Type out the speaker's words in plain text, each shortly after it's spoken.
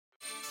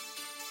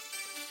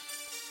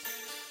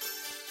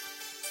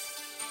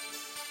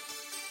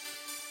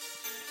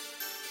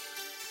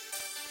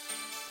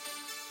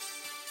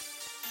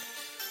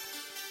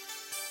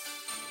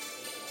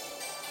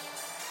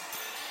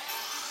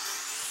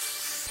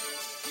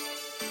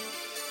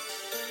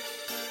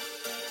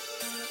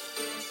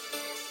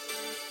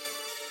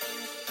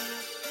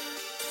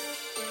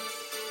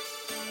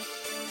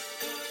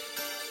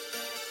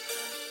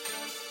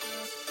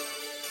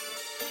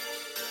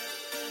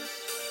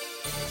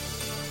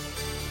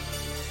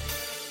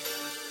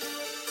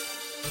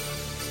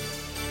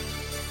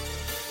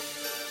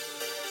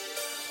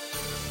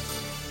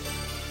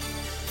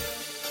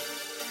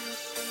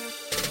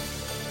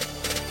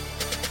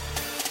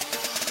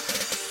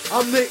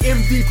I'm the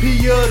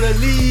MVP of the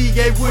league,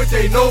 ain't what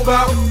they know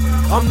about.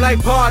 I'm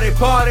like party,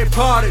 party,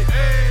 party.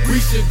 We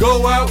should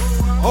go out.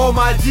 All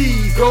my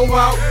G's go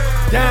out.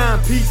 Dime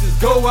pieces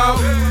go out.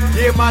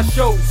 Yeah, my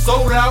show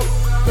sold out.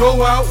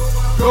 Go out,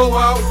 go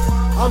out.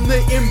 I'm the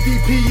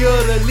MVP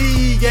of the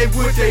league, ain't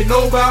what they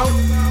know about.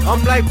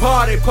 I'm like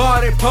party,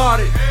 party,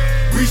 party.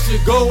 We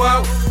should go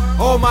out.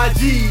 All my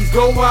G's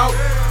go out.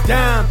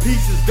 Dime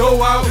pieces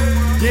go out.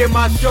 Yeah,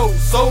 my show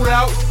sold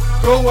out.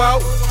 Go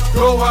out,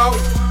 go out.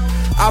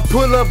 I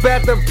pull up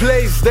at the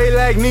place, they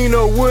like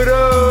Nino, what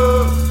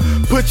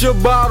up? Put your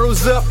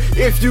bottles up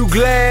if you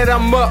glad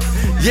I'm up.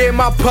 Yeah,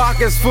 my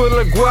pockets full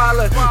of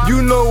guala.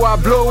 You know I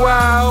blow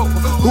out.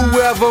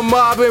 Whoever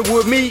mobbing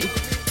with me,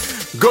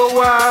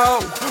 go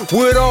out.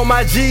 With all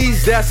my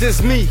G's, that's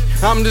just me.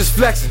 I'm just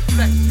flexing.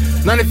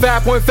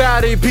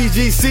 95.5 to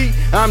PGC,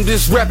 I'm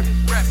just reppin'.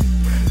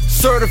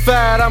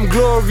 Certified, I'm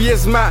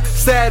glorious, my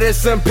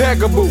status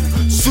impeccable.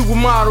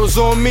 Supermodels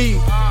on me,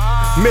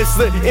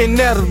 Mr.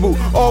 Inedible.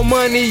 All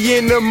money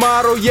in the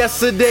model,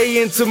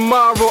 yesterday and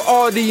tomorrow.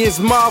 Audience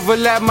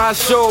marvel at my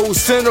show.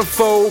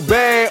 Centerfold,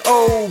 bad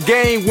old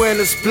game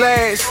winner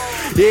splash.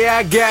 Yeah,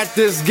 I got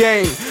this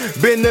game.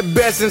 Been the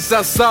best since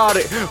I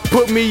started.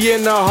 Put me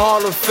in the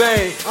Hall of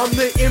Fame. I'm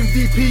the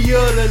MVP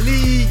of the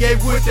league,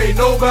 ain't what they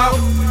know about.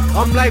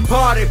 I'm like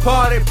party,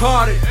 party,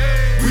 party.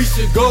 We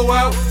should go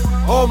out.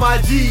 All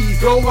my G's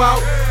go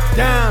out.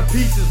 Dime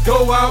pieces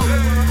go out.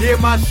 Yeah,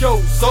 my show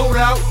sold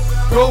out.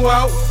 Go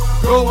out,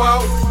 go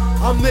out.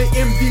 I'm the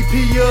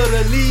MVP of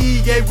the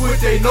league, ain't what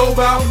they know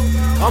about.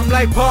 I'm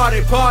like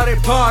party, party,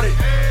 party.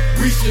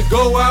 We should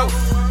go out.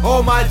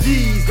 All my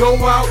G's go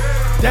out.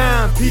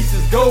 Dime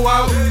pieces go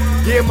out.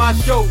 Yeah, my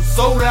show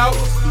sold out.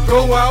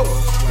 Go out,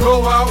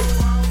 go out.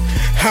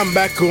 I'm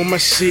back on my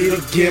shit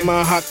again,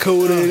 my hot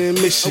coded in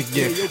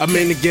Michigan. I'm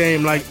in the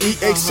game like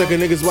EA, sucker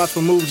niggas watch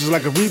my moves just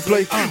like a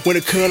replay. When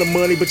it come to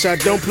money, but y'all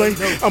don't play,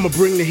 I'ma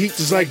bring the heat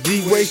just like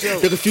D-Way.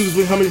 They're confused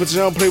with homies, but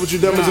y'all don't play with you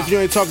dummies. If you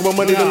ain't talking about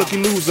money, then look,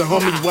 you loser,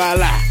 homie,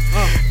 voila.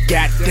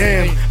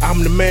 Goddamn,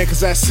 I'm the man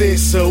cause I said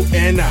so,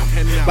 and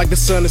I'm like the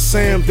son of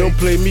Sam. Don't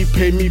play me,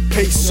 pay me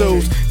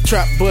pesos.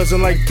 Trap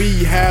buzzing like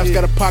beehives.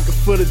 Got a pocket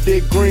full of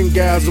dead green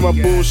guys on my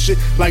bullshit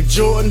like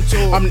Jordan.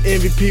 I'm the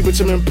MVP, but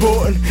I'm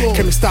important.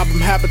 Can't me stop him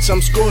happen,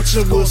 I'm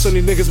scorching. Will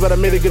Sunny niggas, but I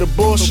made it get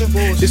abortion.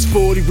 This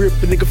 40 rip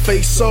a nigga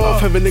face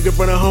off. Have a nigga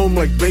running home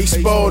like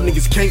baseball.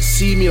 Niggas can't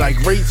see me like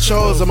Ray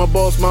Charles. I'm a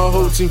boss, my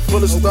whole team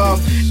full of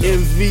stars.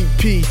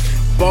 MVP.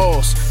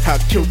 Boss, I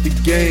killed the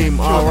game,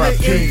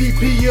 R.I.P.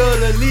 MVP of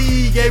the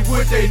league, ain't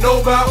what they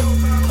know about.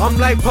 I'm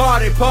like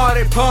party,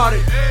 party, party.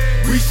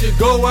 We should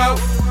go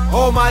out.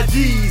 All my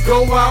G's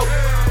go out.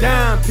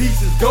 Dime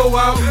pieces go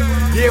out.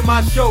 Yeah,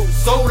 my show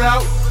sold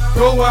out.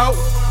 Go out,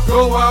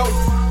 go out.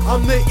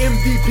 I'm the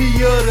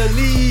MVP of the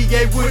league,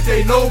 ain't what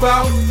they know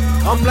about.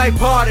 I'm like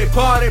party,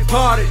 party,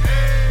 party.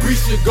 We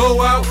should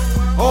go out.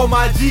 All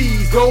my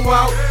G's go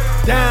out.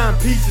 Dime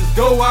pieces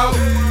go out.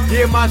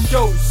 Yeah, my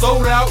show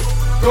sold out.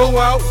 Go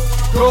out,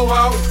 go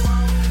out.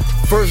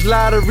 First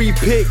lottery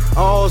pick,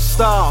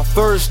 all-star,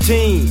 first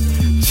team.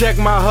 Check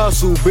my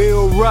hustle,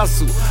 Bill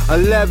Russell.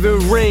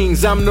 11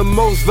 rings, I'm the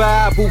most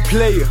viable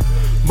player,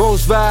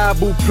 most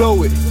viable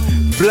poet.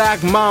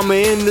 Black mama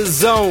in the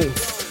zone.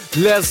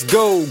 Let's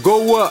go,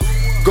 go up,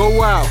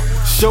 go out,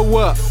 show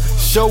up,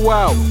 show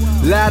out.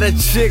 Lot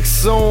of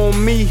chicks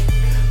on me.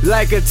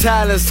 Like a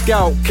talent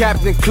scout,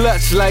 Captain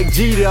Clutch like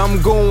Jeter.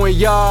 I'm going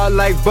yard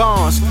like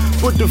Bonds.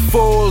 Put the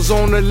fours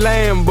on the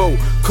Lambo.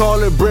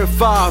 Call it Brett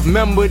Favre.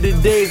 Remember the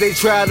days they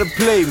tried to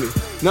play me.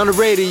 None of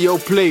the radio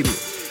played me.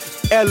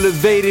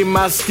 Elevating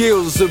my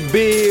skills, a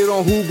bid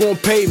on who gon'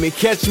 pay me.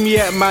 Catch me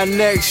at my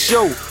next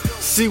show.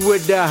 See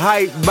what the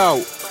hype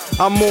bout.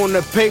 I'm on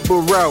the paper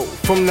route.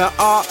 From the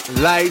art,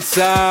 lights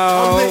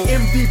out. I'm the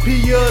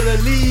MVP of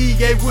the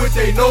league, ain't what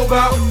they know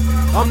about.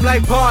 I'm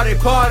like party,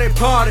 party,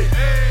 party.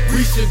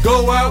 We should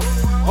go out.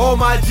 All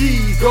my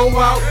G's go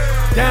out.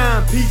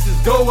 Dime pieces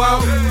go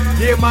out.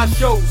 Yeah, my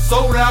show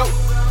sold out.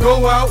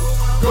 Go out,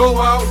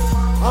 go out.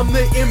 I'm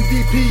the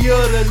MVP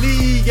of the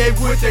league, ain't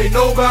what they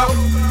know about.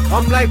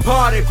 I'm like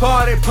party,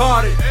 party,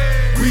 party.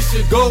 We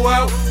should go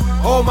out.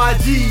 All my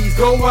G's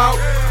go out.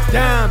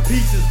 Dime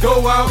pieces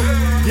go out.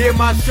 Yeah,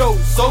 my show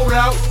sold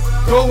out.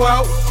 Go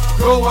out,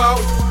 go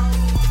out.